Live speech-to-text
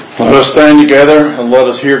Let us stand together and let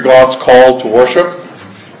us hear God's call to worship,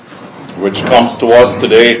 which comes to us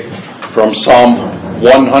today from Psalm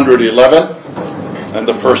 111 and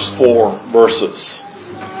the first 4 verses.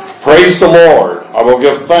 Praise the Lord. I will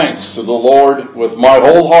give thanks to the Lord with my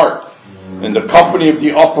whole heart, in the company of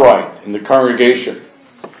the upright in the congregation.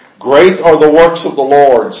 Great are the works of the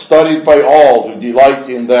Lord, studied by all who delight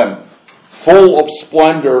in them, full of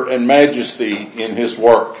splendor and majesty in his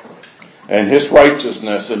work. And his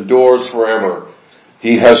righteousness endures forever.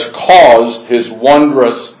 He has caused his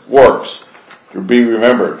wondrous works to be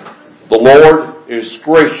remembered. The Lord is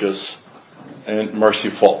gracious and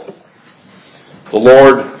merciful. The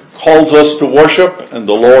Lord calls us to worship, and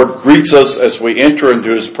the Lord greets us as we enter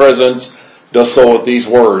into his presence, does so with these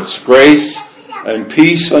words: Grace and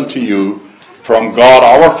peace unto you from God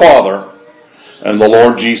our Father and the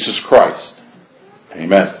Lord Jesus Christ.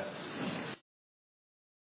 Amen.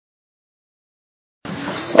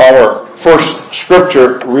 Our first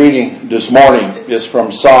scripture reading this morning is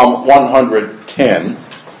from Psalm 110.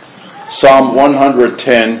 Psalm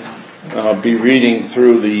 110, I'll be reading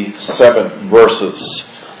through the 7 verses,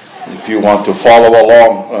 if you want to follow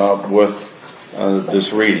along with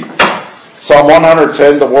this reading. Psalm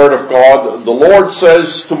 110, the Word of God. The Lord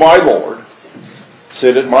says to my Lord,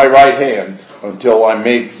 sit at my right hand until I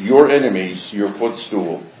make your enemies your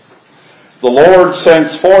footstool. The Lord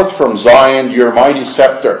sends forth from Zion your mighty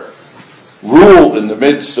scepter. Rule in the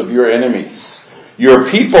midst of your enemies. Your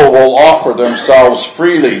people will offer themselves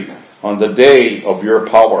freely on the day of your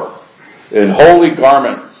power. In holy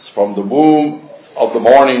garments from the womb of the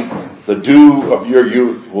morning, the dew of your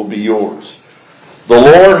youth will be yours. The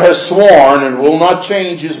Lord has sworn and will not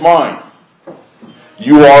change his mind.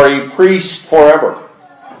 You are a priest forever,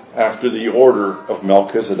 after the order of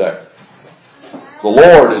Melchizedek. The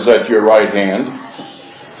Lord is at your right hand.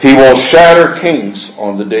 He will shatter kings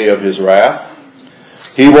on the day of his wrath.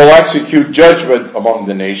 He will execute judgment among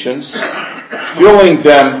the nations, filling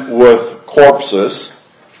them with corpses.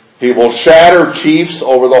 He will shatter chiefs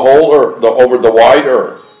over the whole earth, over the wide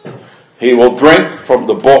earth. He will drink from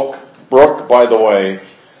the brook by the way.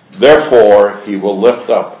 Therefore, he will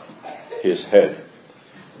lift up his head.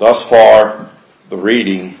 Thus far, the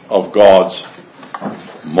reading of God's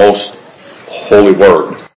most holy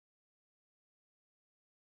word.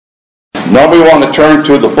 Now we want to turn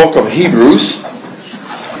to the book of Hebrews,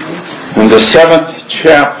 in the 7th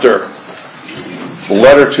chapter, the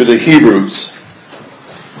letter to the Hebrews.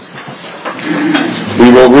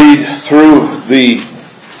 We will read through the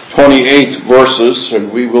 28 verses,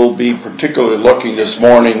 and we will be particularly looking this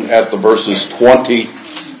morning at the verses 20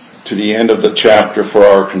 to the end of the chapter for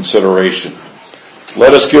our consideration.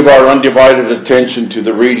 Let us give our undivided attention to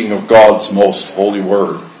the reading of God's most holy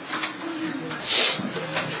word.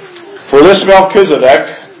 For this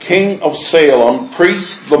Melchizedek, king of Salem,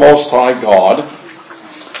 priest of the Most High God,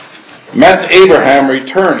 met Abraham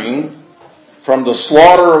returning from the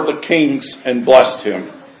slaughter of the kings and blessed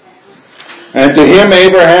him. And to him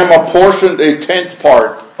Abraham apportioned a 10th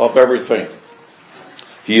part of everything.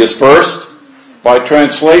 He is first, by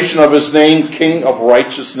translation of his name, King of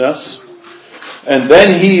Righteousness. And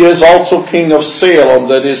then he is also king of Salem,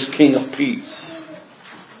 that is, king of peace.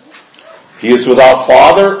 He is without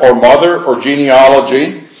father or mother or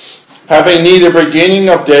genealogy, having neither beginning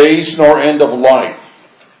of days nor end of life.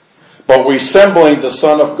 But resembling the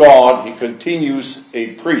Son of God, he continues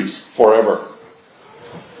a priest forever.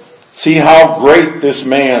 See how great this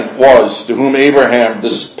man was, to whom Abraham,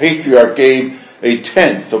 this patriarch, gave a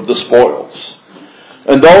 10th of the spoils.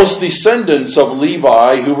 And those descendants of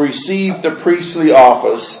Levi who received the priestly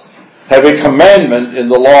office have a commandment in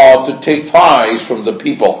the law to take tithes from the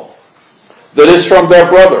people, that is, from their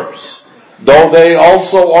brothers, though they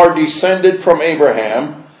also are descended from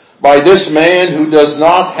Abraham. By this man who does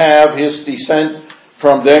not have his descent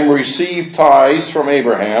from them received tithes from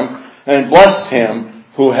Abraham, and blessed him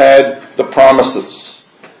who had the promises.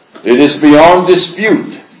 It is beyond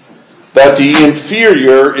dispute that the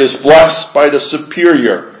inferior is blessed by the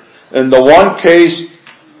superior. In the one case,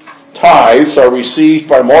 tithes are received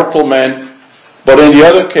by mortal men, but in the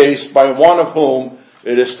other case, by one of whom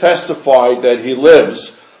it is testified that he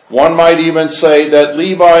lives. One might even say that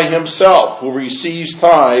Levi himself, who receives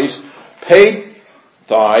tithes, paid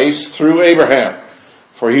tithes through Abraham,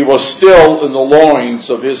 for he was still in the loins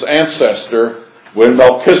of his ancestor when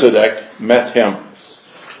Melchizedek met him.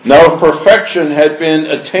 Now perfection had been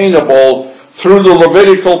attainable through the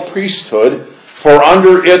Levitical priesthood, for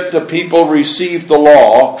under it the people received the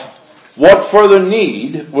law. What further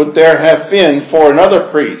need would there have been for another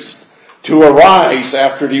priest to arise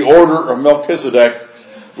after the order of Melchizedek,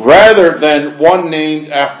 rather than one named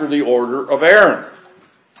after the order of Aaron.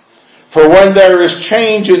 For when there is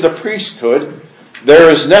change in the priesthood, there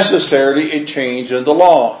is necessarily a change in the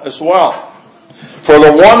law as well. For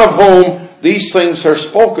the one of whom these things are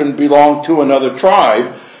spoken belonged to another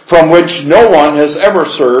tribe, from which no one has ever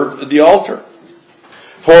served the altar.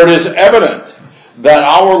 For it is evident that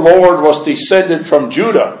our Lord was descended from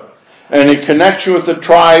Judah, and in connection with the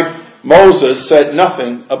tribe, Moses said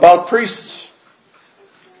nothing about priests.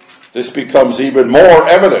 This becomes even more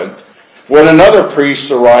evident when another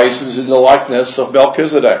priest arises in the likeness of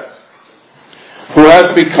Melchizedek, who has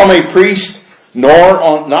become a priest not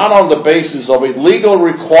on the basis of a legal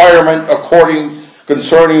requirement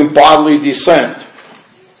concerning bodily descent,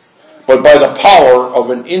 but by the power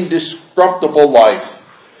of an indestructible life.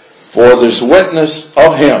 For this witness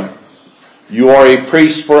of him, you are a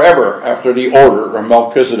priest forever after the order of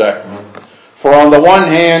Melchizedek. For on the one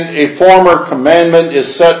hand, a former commandment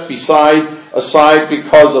is set aside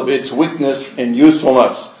because of its weakness and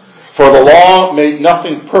usefulness. For the law made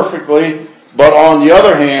nothing perfectly, but on the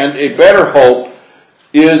other hand, a better hope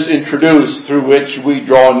is introduced through which we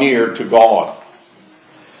draw near to God.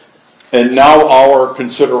 And now our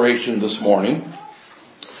consideration this morning.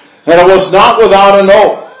 And it was not without an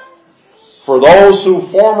oath. For those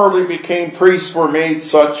who formerly became priests were made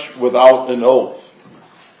such without an oath.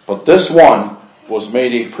 But this one was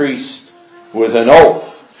made a priest with an oath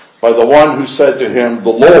by the one who said to him, "The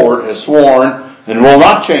Lord has sworn and will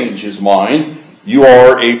not change his mind. You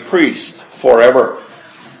are a priest forever."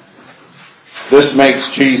 This makes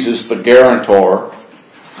Jesus the guarantor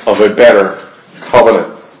of a better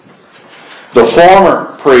covenant. The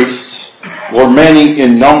former priests were many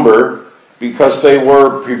in number because they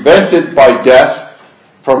were prevented by death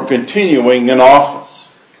from continuing in office.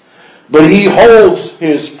 But he holds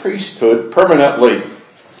his priesthood permanently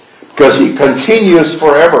because he continues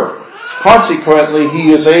forever. Consequently,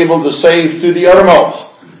 he is able to save to the uttermost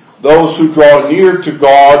those who draw near to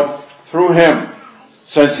God through him,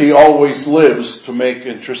 since he always lives to make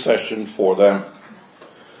intercession for them.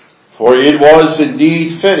 For it was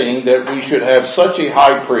indeed fitting that we should have such a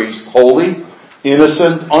high priest, holy,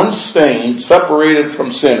 innocent, unstained, separated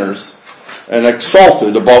from sinners, and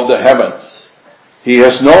exalted above the heavens. He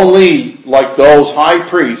has no need like those high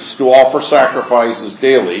priests who offer sacrifices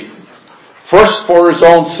daily, first for his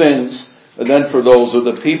own sins and then for those of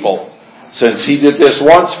the people, since he did this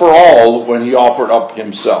once for all when he offered up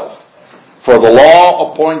himself. For the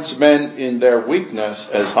law appoints men in their weakness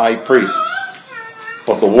as high priests,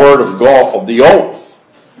 but the word of God, of the oath,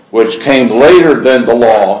 which came later than the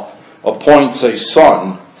law, appoints a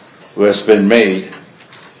son who has been made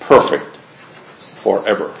perfect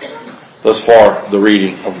forever. Thus far, the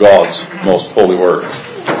reading of God's most holy word.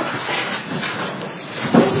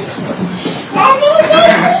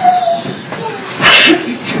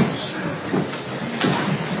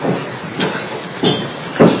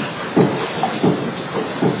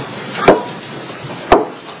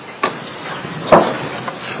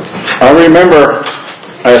 I remember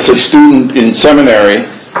as a student in seminary,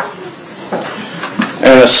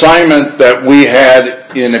 an assignment that we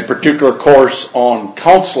had in a particular course on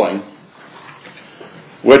counseling,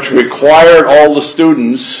 which required all the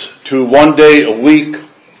students to 1 day a week,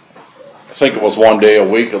 I think it was 1 day a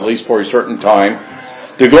week, at least for a certain time,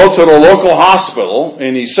 to go to the local hospital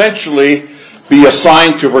and essentially be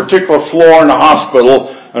assigned to a particular floor in the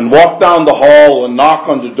hospital and walk down the hall and knock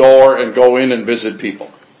on the door and go in and visit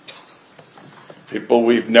people. People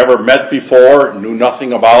we've never met before, knew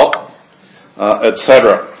nothing about,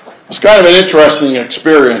 etc. It's kind of an interesting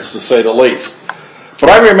experience, to say the least. But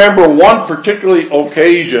I remember one particular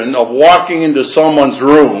occasion of walking into someone's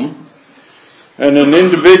room, and an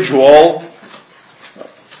individual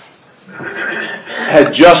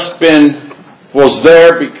was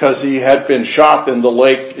there because he had been shot in the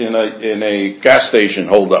leg in a gas station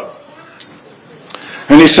holdup.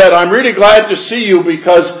 And he said, "I'm really glad to see you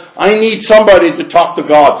because I need somebody to talk to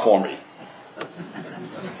God for me."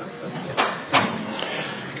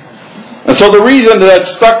 And so the reason that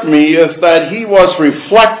struck me is that he was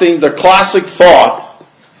reflecting the classic thought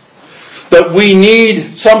that we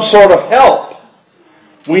need some sort of help.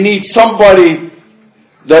 We need somebody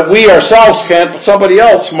that we ourselves can't, but somebody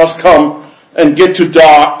else must come and get to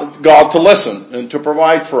God to listen and to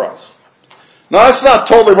provide for us. Now, that's not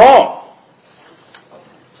totally wrong.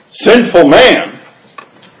 Sinful man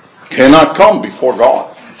cannot come before God.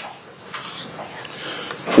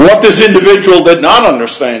 What this individual did not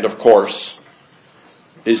understand, of course,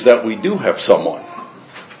 is that we do have someone.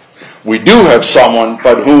 We do have someone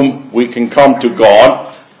by whom we can come to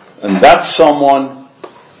God, and that someone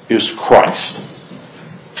is Christ.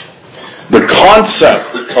 The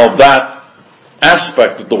concept of that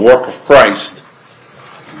aspect of the work of Christ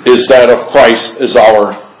is that of Christ as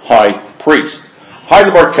our high priest.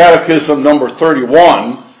 Heidelberg Catechism number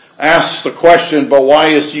 31 asks the question, but why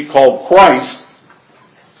is he called Christ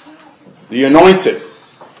the Anointed?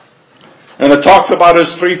 And it talks about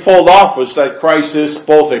his threefold office, that Christ is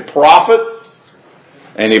both a prophet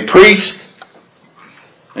and a priest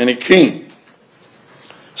and a king.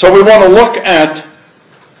 So we want to look at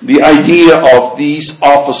the idea of these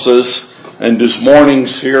offices and this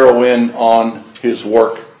morning's zero in on his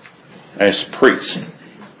work as priest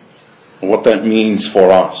and what that means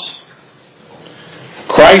for us.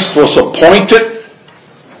 Christ was appointed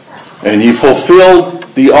and he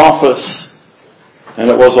fulfilled the office, and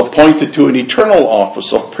it was appointed to an eternal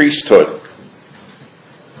office of priesthood.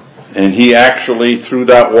 And he actually, through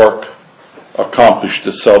that work, accomplished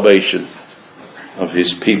the salvation of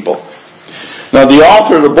his people. Now, the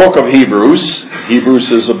author of the book of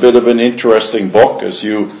Hebrews is a bit of an interesting book, as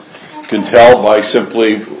you can tell by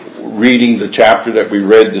simply reading the chapter that we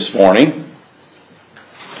read this morning.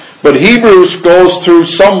 But Hebrews goes through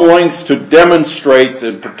some length to demonstrate,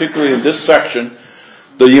 and particularly in this section,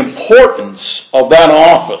 the importance of that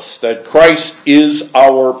office, that Christ is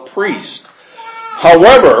our priest.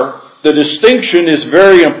 However, the distinction is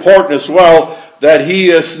very important as well, that he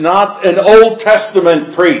is not an Old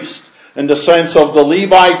Testament priest in the sense of the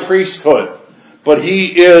Levi priesthood, but he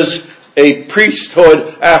is a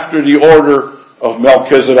priesthood after the order of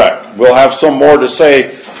Melchizedek. We'll have some more to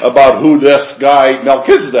say about who this guy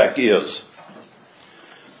Melchizedek is.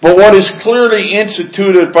 But what is clearly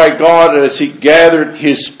instituted by God as he gathered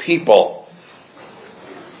his people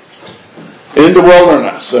in the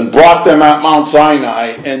wilderness and brought them at Mount Sinai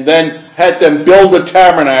and then had them build a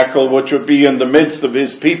tabernacle which would be in the midst of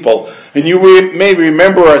his people. And you may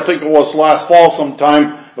remember, I think it was last fall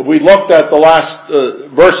sometime, we looked at the last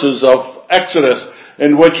verses of Exodus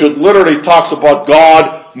in which it literally talks about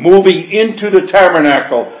God moving into the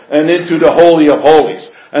tabernacle and into the Holy of Holies.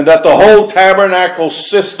 And that the whole tabernacle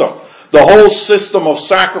system, the whole system of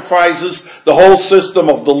sacrifices, the whole system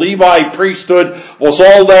of the Levi priesthood was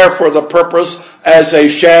all there for the purpose as a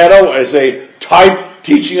shadow, as a type,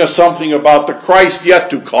 teaching us something about the Christ yet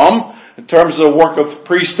to come in terms of the work of the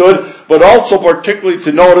priesthood, but also particularly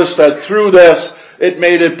to notice that through this it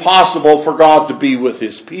made it possible for God to be with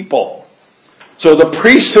his people. So the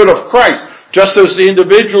priesthood of Christ, just as the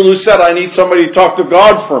individual who said, I need somebody to talk to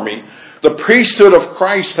God for me, the priesthood of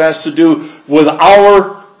Christ has to do with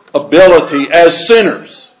our ability as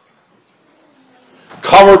sinners,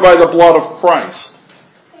 covered by the blood of Christ,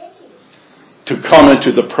 to come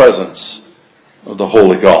into the presence of the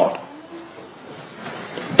Holy God.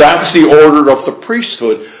 That's the order of the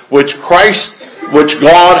priesthood, which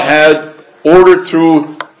God had ordered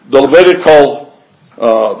through the Levitical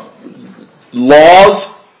laws.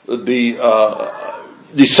 The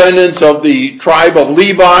descendants of the tribe of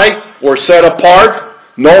Levi were set apart.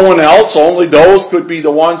 No one else, only those could be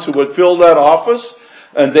the ones who would fill that office,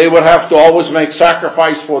 and they would have to always make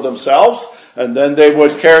sacrifice for themselves, and then they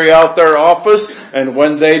would carry out their office, and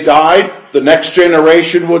when they died, the next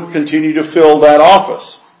generation would continue to fill that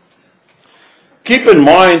office. Keep in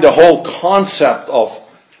mind the whole concept of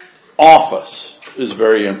office is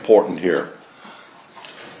very important here.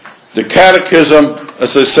 The Catechism,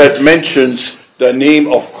 as I said, mentions the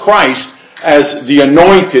name of Christ as the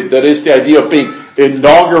anointed. That is the idea of being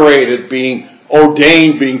inaugurated, being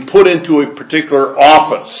ordained, being put into a particular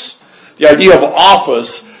office. The idea of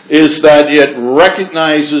office is that it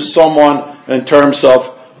recognizes someone in terms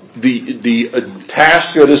of the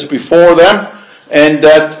task that is before them, and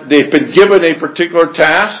that they've been given a particular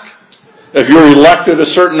task. If you're elected a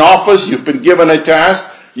certain office, you've been given a task,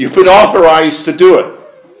 you've been authorized to do it.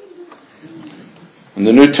 In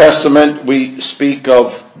the New Testament, we speak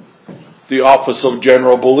of the office of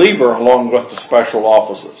general believer along with the special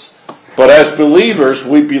offices. But as believers,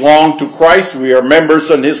 we belong to Christ. We are members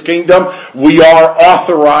in his kingdom. We are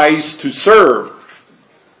authorized to serve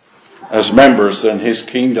as members in his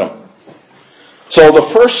kingdom. So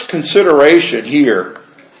the first consideration here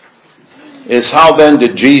is, how then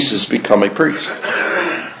did Jesus become a priest?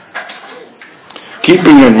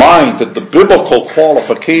 Keeping in mind that the biblical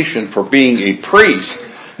qualification for being a priest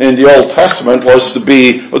in the Old Testament was to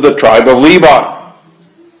be of the tribe of Levi.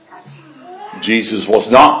 Jesus was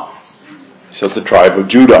not. He's of the tribe of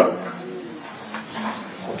Judah.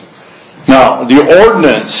 Now, the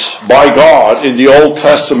ordinance by God in the Old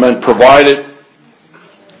Testament provided,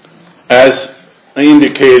 as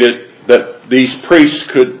indicated, that these priests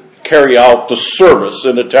could carry out the service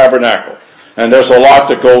in the tabernacle. And there's a lot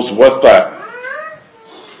that goes with that.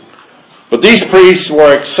 But these priests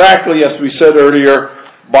were exactly, as we said earlier,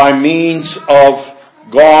 by means of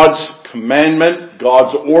God's commandment,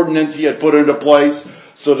 God's ordinance He had put into place,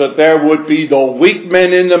 so that there would be no weak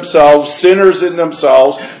men in themselves, sinners in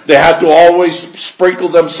themselves. They had to always sprinkle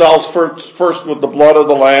themselves first with the blood of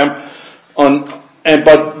the Lamb.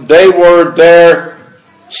 But they were there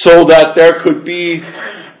so that there could be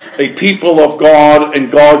a people of God,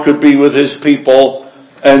 and God could be with His people,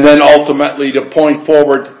 and then ultimately to point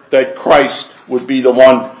forward that Christ would be the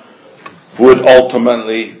one who would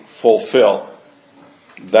ultimately fulfill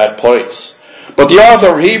that place. But the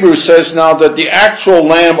author of Hebrews says now that the actual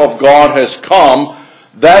Lamb of God has come.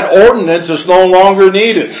 That ordinance is no longer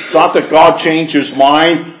needed. It's not that God changed His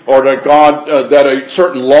mind, or that that a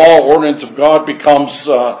certain law, ordinance of God becomes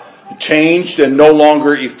changed and no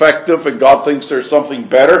longer effective, and God thinks there's something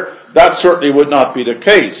better. That certainly would not be the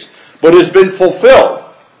case. But it's been fulfilled.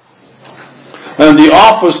 And the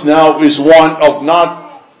office now is one of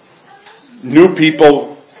not new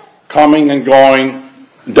people coming and going,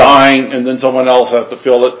 dying, and then someone else has to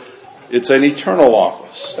fill it. It's an eternal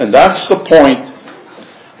office. And that's the point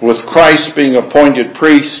with Christ being appointed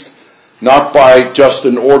priest, not by just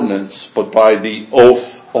an ordinance, but by the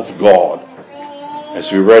oath of God.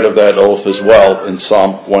 As we read of that oath as well in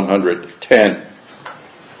Psalm 110.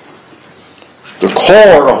 The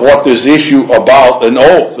core of what this issue about an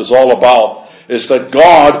oath is all about is that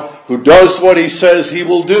God, who does what He says He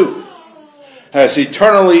will do, has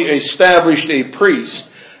eternally established a priest,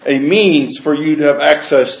 a means for you to have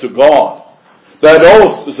access to God. That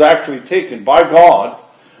oath is actually taken by God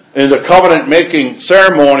in the covenant-making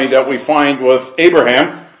ceremony that we find with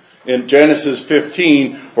Abraham in Genesis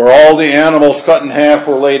 15, where all the animals cut in half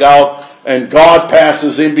were laid out, and God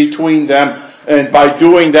passes in between them, and by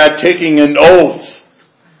doing that, taking an oath,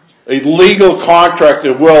 a legal contract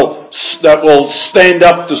that will stand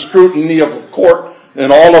up to scrutiny of a court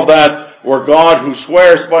and all of that, where God, who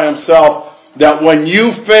swears by Himself that when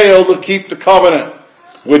you fail to keep the covenant,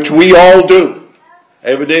 which we all do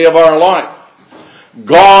every day of our life,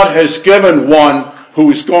 God has given one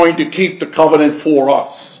who is going to keep the covenant for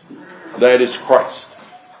us. That is Christ.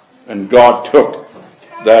 And God took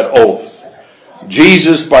that oath.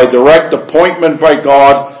 Jesus, by direct appointment by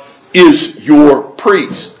God, is your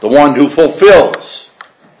priest, the one who fulfills.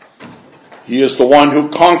 He is the one who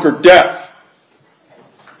conquered death,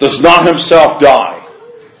 does not Himself die.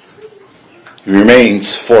 He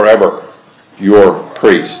remains forever your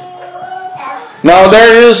priest. Now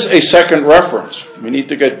there is a second reference. We need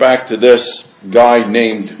to get back to this guy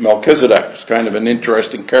named Melchizedek. It's kind of an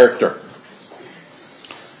interesting character.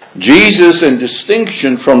 Jesus, in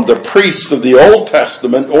distinction from the priests of the Old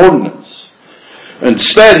Testament ordinance,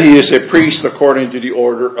 instead He is a priest according to the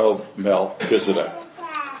order of Melchizedek.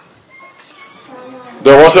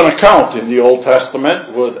 There was an account in the Old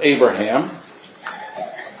Testament with Abraham.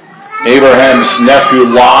 Abraham's nephew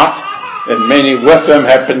Lot and many with him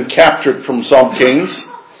had been captured from some kings.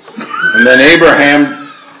 And then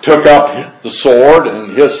Abraham took up the sword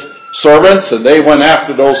and his servants, and they went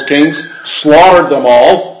after those kings, slaughtered them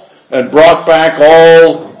all, and brought back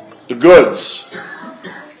all the goods.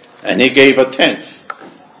 And he gave a tenth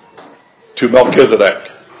to Melchizedek,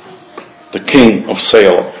 the king of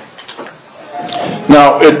Salem.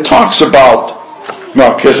 Now, it talks about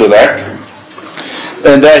Melchizedek,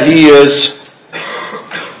 and that he is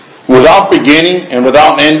without beginning and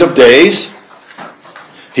without end of days.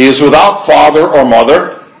 He is without father or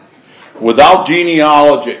mother, without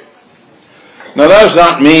genealogy. Now, that does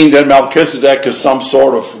not mean that Melchizedek is some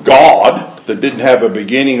sort of God that didn't have a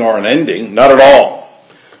beginning or an ending. Not at all.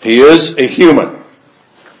 He is a human.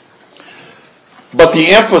 But the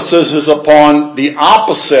emphasis is upon the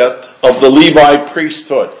opposite of the Levite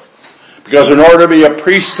priesthood. Because in order to be a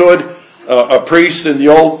priesthood, a priest in the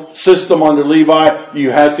old system under Levi,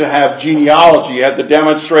 you had to have genealogy. You had to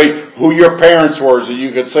demonstrate who your parents were so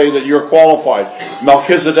you could say that you're qualified.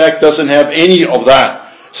 Melchizedek doesn't have any of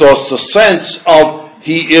that. So it's the sense of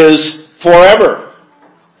he is forever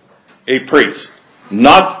a priest.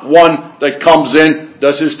 Not one that comes in,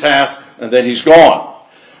 does his task, and then he's gone.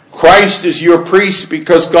 Christ is your priest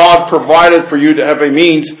because God provided for you to have a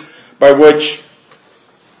means by which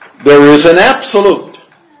there is an absolute.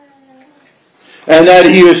 And that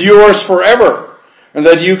He is yours forever. And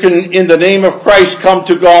that you can, in the name of Christ, come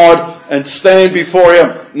to God and stand before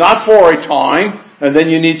Him. Not for a time, and then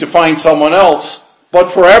you need to find someone else,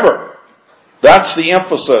 but forever. That's the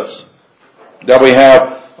emphasis that we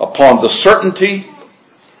have upon the certainty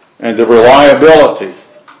and the reliability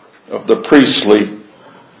of the priestly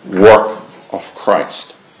work of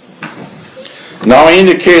Christ. Now I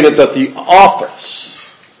indicated that the office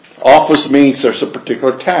Office means there's a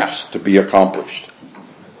particular task to be accomplished.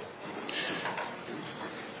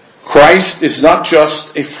 Christ is not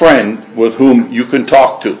just a friend with whom you can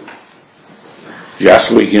talk to. Yes,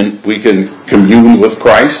 we can commune with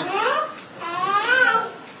Christ,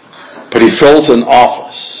 but he fills an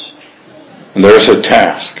office, and there's a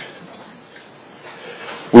task.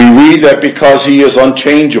 We read that because he is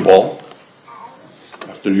unchangeable,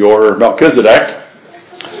 after the order of Melchizedek,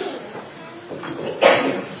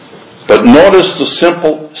 but notice the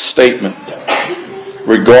simple statement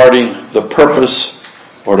regarding the purpose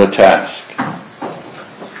or the task.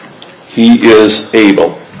 He is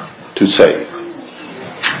able to save.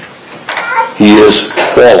 He is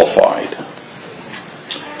qualified.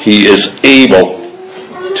 He is able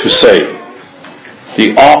to save.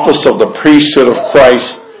 The office of the priesthood of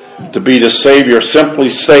Christ to be the Savior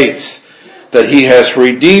simply states that he has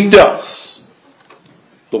redeemed us,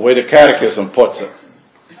 the way the Catechism puts it.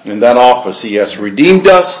 In that office, he has redeemed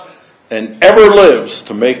us and ever lives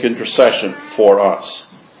to make intercession for us.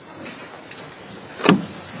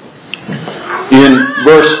 In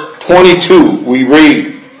verse 22, we read,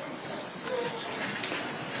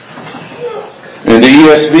 in the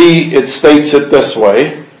ESV, it states it this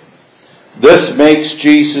way: this makes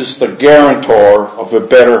Jesus the guarantor of a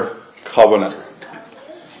better covenant.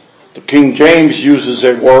 The King James uses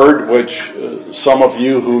a word which some of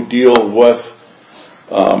you who deal with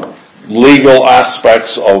legal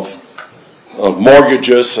aspects of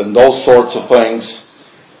mortgages and those sorts of things,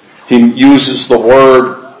 he uses the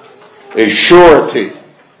word a surety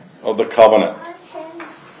of the covenant.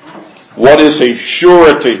 What is a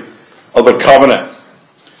surety of the covenant?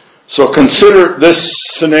 So consider this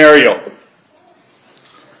scenario.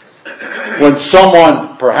 When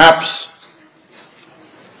someone, perhaps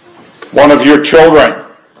one of your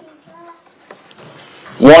children,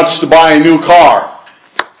 wants to buy a new car,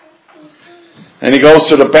 and he goes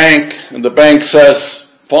to the bank, and the bank says,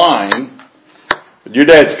 fine, but your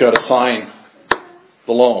dad's got to sign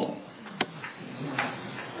the loan.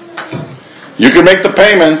 You can make the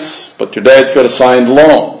payments, but your dad's got to sign the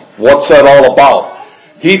loan. What's that all about?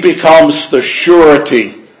 He becomes the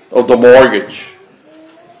surety of the mortgage.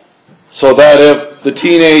 So that if the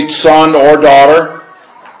teenage son or daughter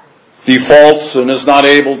defaults and is not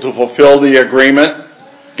able to fulfill the agreement,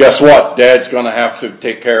 guess what? Dad's going to have to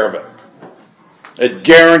take care of it. It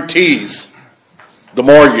guarantees the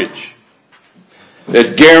mortgage.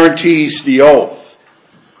 It guarantees the oath.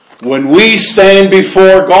 When we stand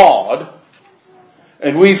before God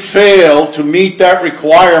and we fail to meet that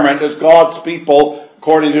requirement as God's people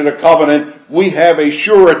according to the covenant, we have a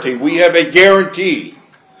surety, we have a guarantee.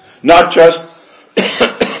 Not just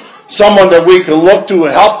someone that we can look to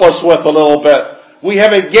help us with a little bit. We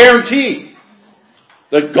have a guarantee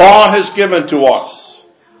that God has given to us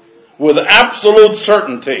with absolute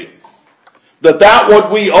certainty that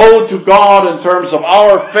what we owe to God in terms of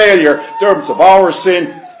our failure, in terms of our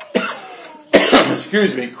sin,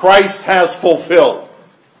 Christ has fulfilled.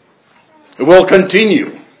 It will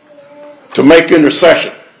continue to make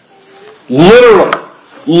intercession. Literally,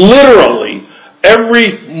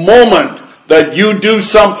 every moment that you do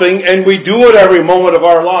something, and we do it every moment of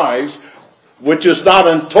our lives, which is not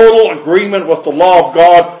in total agreement with the law of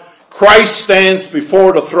God, Christ stands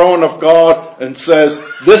before the throne of God and says,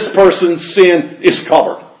 this person's sin is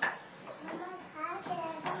covered.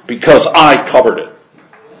 Because I covered it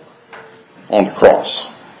on the cross.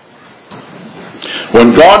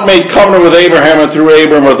 When God made covenant with Abraham and through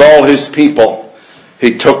Abraham with all his people,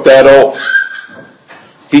 he took that oath.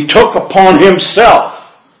 He took upon himself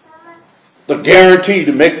the guarantee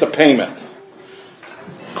to make the payment.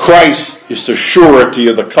 Christ is the surety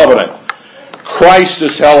of the covenant. Christ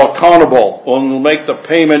is held accountable and will make the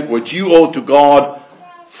payment which you owe to God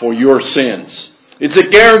for your sins. It's a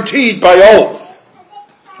guaranteed by oath,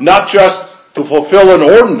 not just to fulfill an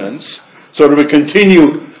ordinance, so that we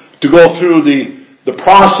continue to go through the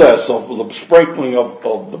process of the sprinkling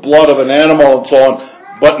of the blood of an animal and so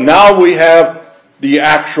on, but now we have the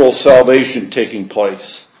actual salvation taking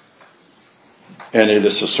place. And it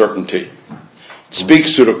is a certainty. It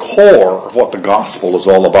speaks to the core of what the gospel is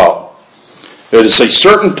all about. It is a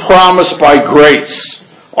certain promise by grace,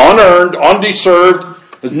 unearned, undeserved.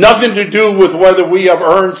 It has nothing to do with whether we have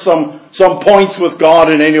earned some points with God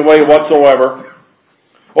in any way whatsoever,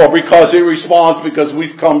 or because he responds because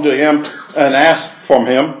we've come to him and asked from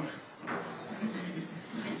him.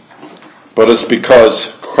 But it's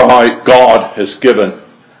because God has given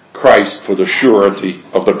Christ for the surety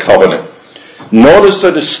of the covenant. Notice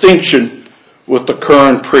the distinction with the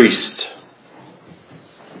current priests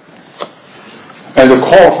and the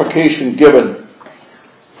qualification given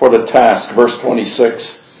for the task. Verse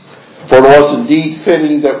 26. For it was indeed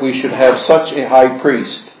fitting that we should have such a high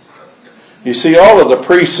priest. You see, all of the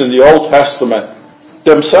priests in the Old Testament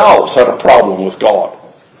themselves had a problem with God.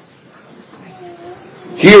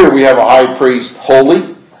 Here we have a high priest,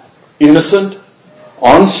 holy, innocent,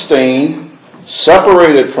 unstained,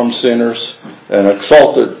 separated from sinners, and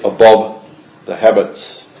exalted above the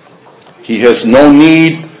heavens. He has no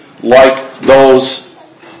need, like those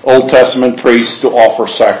Old Testament priests, to offer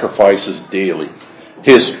sacrifices daily.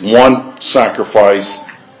 His one sacrifice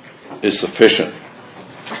is sufficient.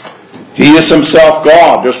 He is himself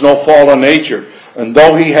God. There's no fallen nature. And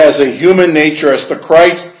though he has a human nature as the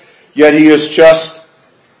Christ, yet he is just,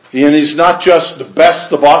 and he's not just the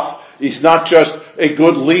best of us. He's not just a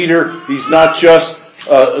good leader. He's not just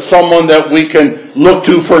someone that we can look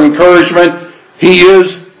to for encouragement. He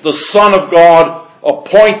is the Son of God,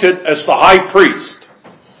 appointed as the high priest.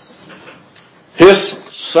 His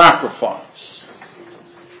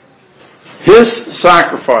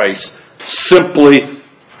sacrifice simply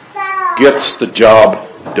gets the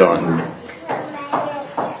job done.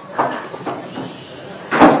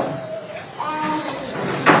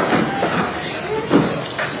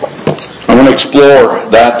 I'm going to explore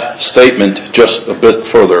that statement just a bit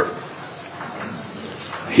further.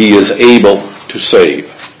 He is able to save.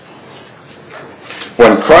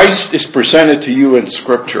 When Christ is presented to you in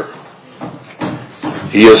Scripture,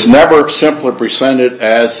 he is never simply presented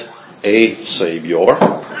as a Savior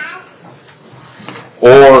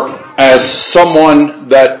or as someone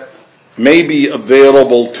that may be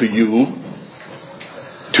available to you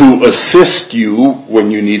to assist you when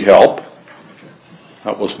you need help.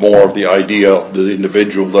 That was more of the idea of the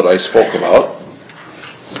individual that I spoke about.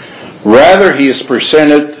 Rather, he is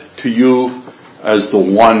presented to you as the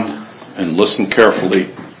one, and listen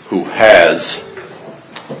carefully, who has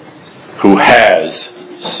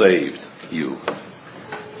saved you.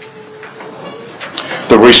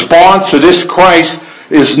 The response to this Christ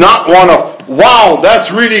is not one of, wow,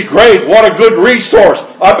 that's really great, what a good resource.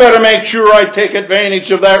 I better make sure I take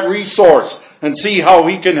advantage of that resource and see how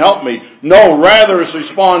he can help me. No, rather his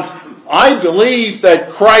response, I believe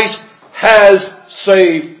that Christ has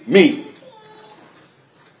saved me.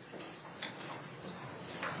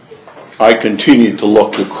 I continue to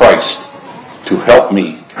look to Christ to help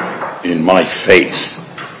me in my faith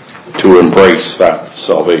to embrace that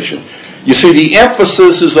salvation. You see, the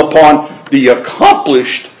emphasis is upon the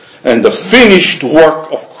accomplished and the finished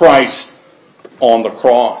work of Christ on the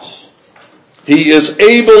cross. He is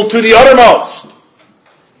able to the uttermost,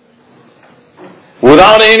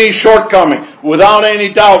 without any shortcoming, without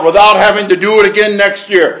any doubt, without having to do it again next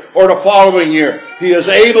year or the following year. He is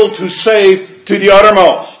able to save to the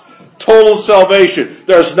uttermost. Total salvation.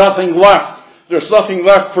 There's nothing left. There's nothing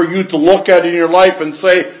left for you to look at in your life and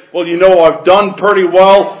say, well, you know, I've done pretty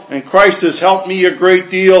well and Christ has helped me a great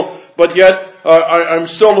deal, but yet I'm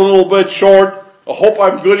still a little bit short. I hope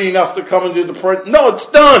I'm good enough to come into the front. No, it's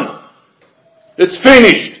done. It's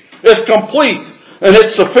finished. It's complete. And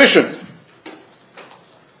it's sufficient.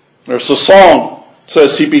 There's a song that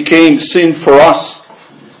says he became sin for us.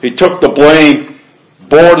 He took the blame,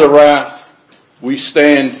 bore the wrath. We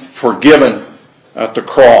stand forgiven at the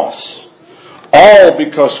cross. All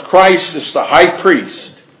because Christ is the high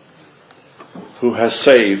priest who has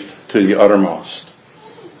saved to the uttermost.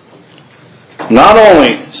 Not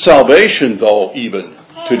only salvation, though, even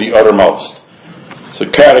to the uttermost. The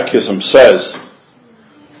Catechism says,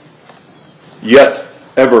 yet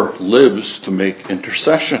ever lives to make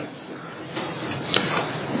intercession.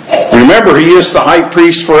 Remember, he is the high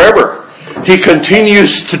priest forever. He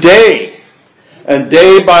continues today and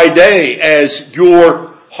day by day as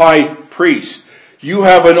your high priest. You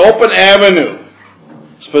have an open avenue,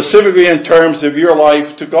 specifically in terms of your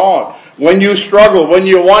life to God. When you struggle, when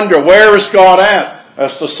you wonder, where is God at?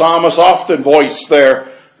 As the psalmist often voiced their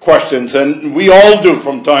questions, and we all do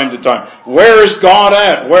from time to time. Where is God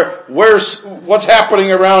at? What's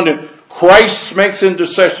happening around him? Christ makes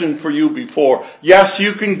intercession for you before. Yes,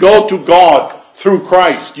 you can go to God through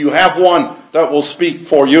Christ. You have one that will speak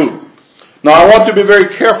for you. Now, I want to be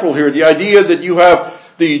very careful here. The idea that you have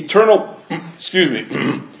the eternal,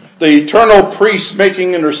 the eternal priest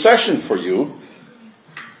making intercession for you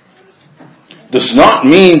does not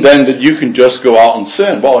mean then that you can just go out and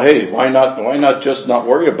sin. Well, hey, why not just not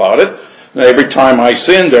worry about it? And every time I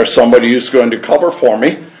sin, there's somebody who's going to cover for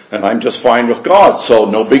me, and I'm just fine with God, so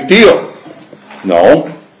no big deal.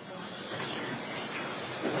 No.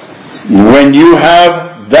 When you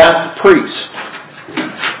have that priest,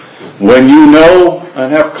 when you know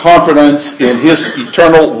and have confidence in his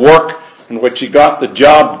eternal work in which he got the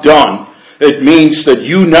job done, It means that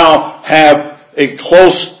you now have a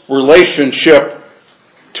close relationship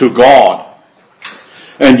to God.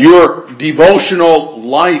 And your devotional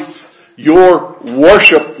life, your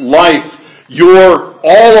worship life, your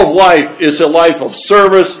all of life is a life of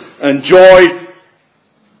service and joy.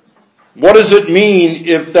 What does it mean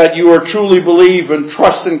if that you are truly believe and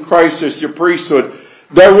trust in Christ as your priesthood?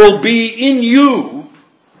 There will be in you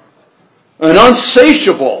an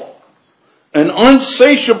insatiable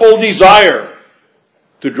desire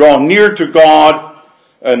to draw near to God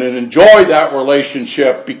and enjoy that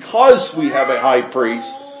relationship because we have a high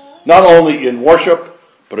priest, not only in worship,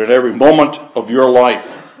 but at every moment of your life.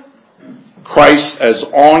 Christ, as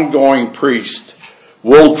ongoing priest,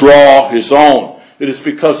 will draw his own. It is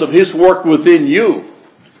because of his work within you.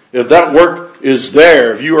 If that work is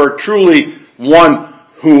there, if you are truly one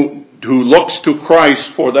who looks to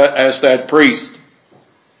Christ for that as that priest,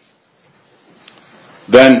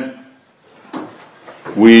 then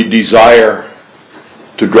we desire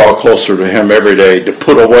to draw closer to him every day, to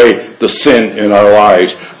put away the sin in our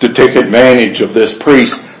lives, to take advantage of this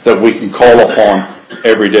priest that we can call upon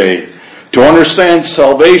every day. To understand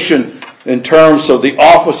salvation in terms of the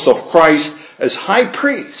office of Christ as high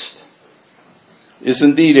priest is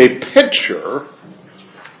indeed a picture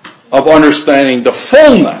of understanding the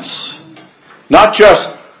fullness. Not just,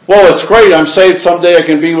 well, it's great, I'm saved, someday I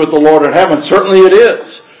can be with the Lord in heaven. Certainly it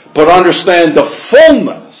is. But understand the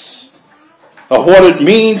fullness of what it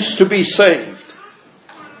means to be saved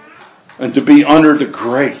and to be under the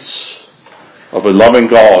grace of a loving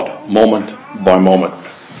God moment by moment.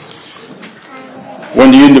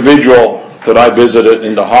 When the individual that I visited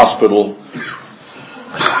in the hospital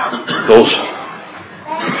those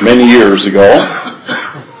many years ago,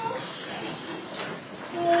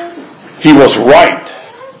 he was right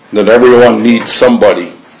that everyone needs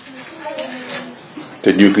somebody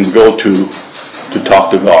that you can go to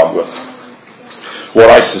talk to God with. What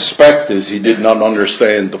I suspect is he did not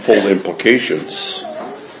understand the full implications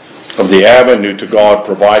of the avenue to God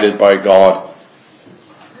provided by God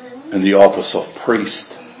in the office of priest,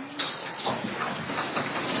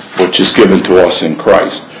 which is given to us in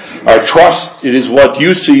Christ. I trust it is what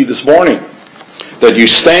you see this morning, that you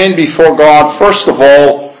stand before God, first of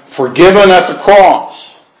all, forgiven at the cross.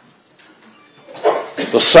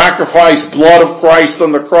 The sacrificed blood of Christ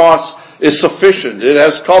on the cross is sufficient. It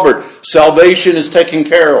has covered. Salvation is taken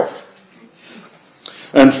care of.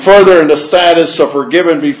 And further, in the status of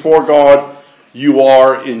forgiven before God, you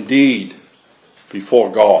are indeed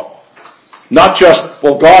before God. Not just,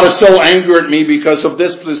 well, God is still angry at me because of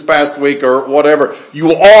this past week or whatever.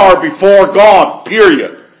 You are before God,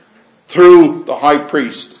 period, through the high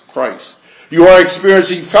priest, Christ. You are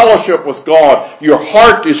experiencing fellowship with God. Your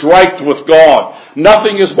heart is right with God.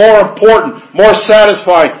 Nothing is more important, more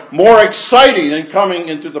satisfying, more exciting than coming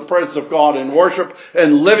into the presence of God in worship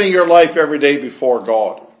and living your life every day before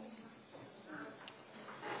God.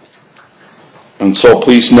 And so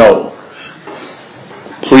please know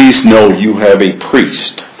you have a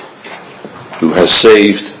priest who has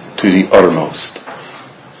saved to the uttermost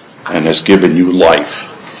and has given you life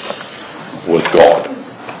with God.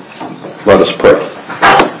 Let us pray.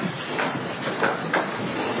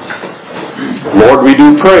 Lord, we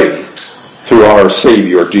do pray through our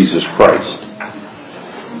Savior, Jesus Christ.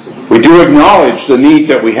 We do acknowledge the need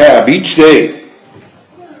that we have each day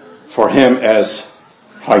for him as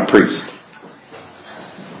high priest.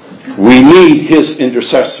 We need his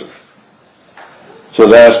intercessor so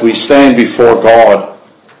that as we stand before God,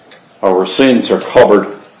 our sins are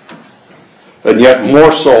covered, and yet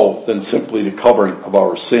more so than simply the covering of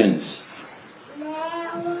our sins,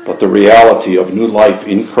 but the reality of new life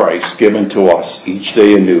in Christ given to us each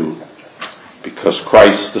day anew, because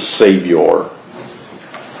Christ the Savior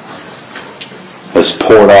has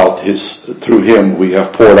poured out through him we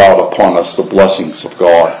have poured out upon us the blessings of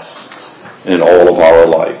God in all of our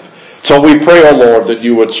life. So we pray, O Lord, that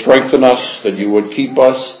you would strengthen us, that you would keep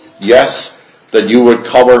us, yes, that you would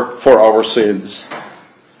cover for our sins,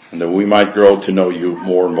 and that we might grow to know you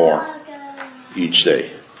more and more each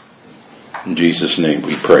day. In Jesus' name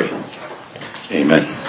we pray. Amen.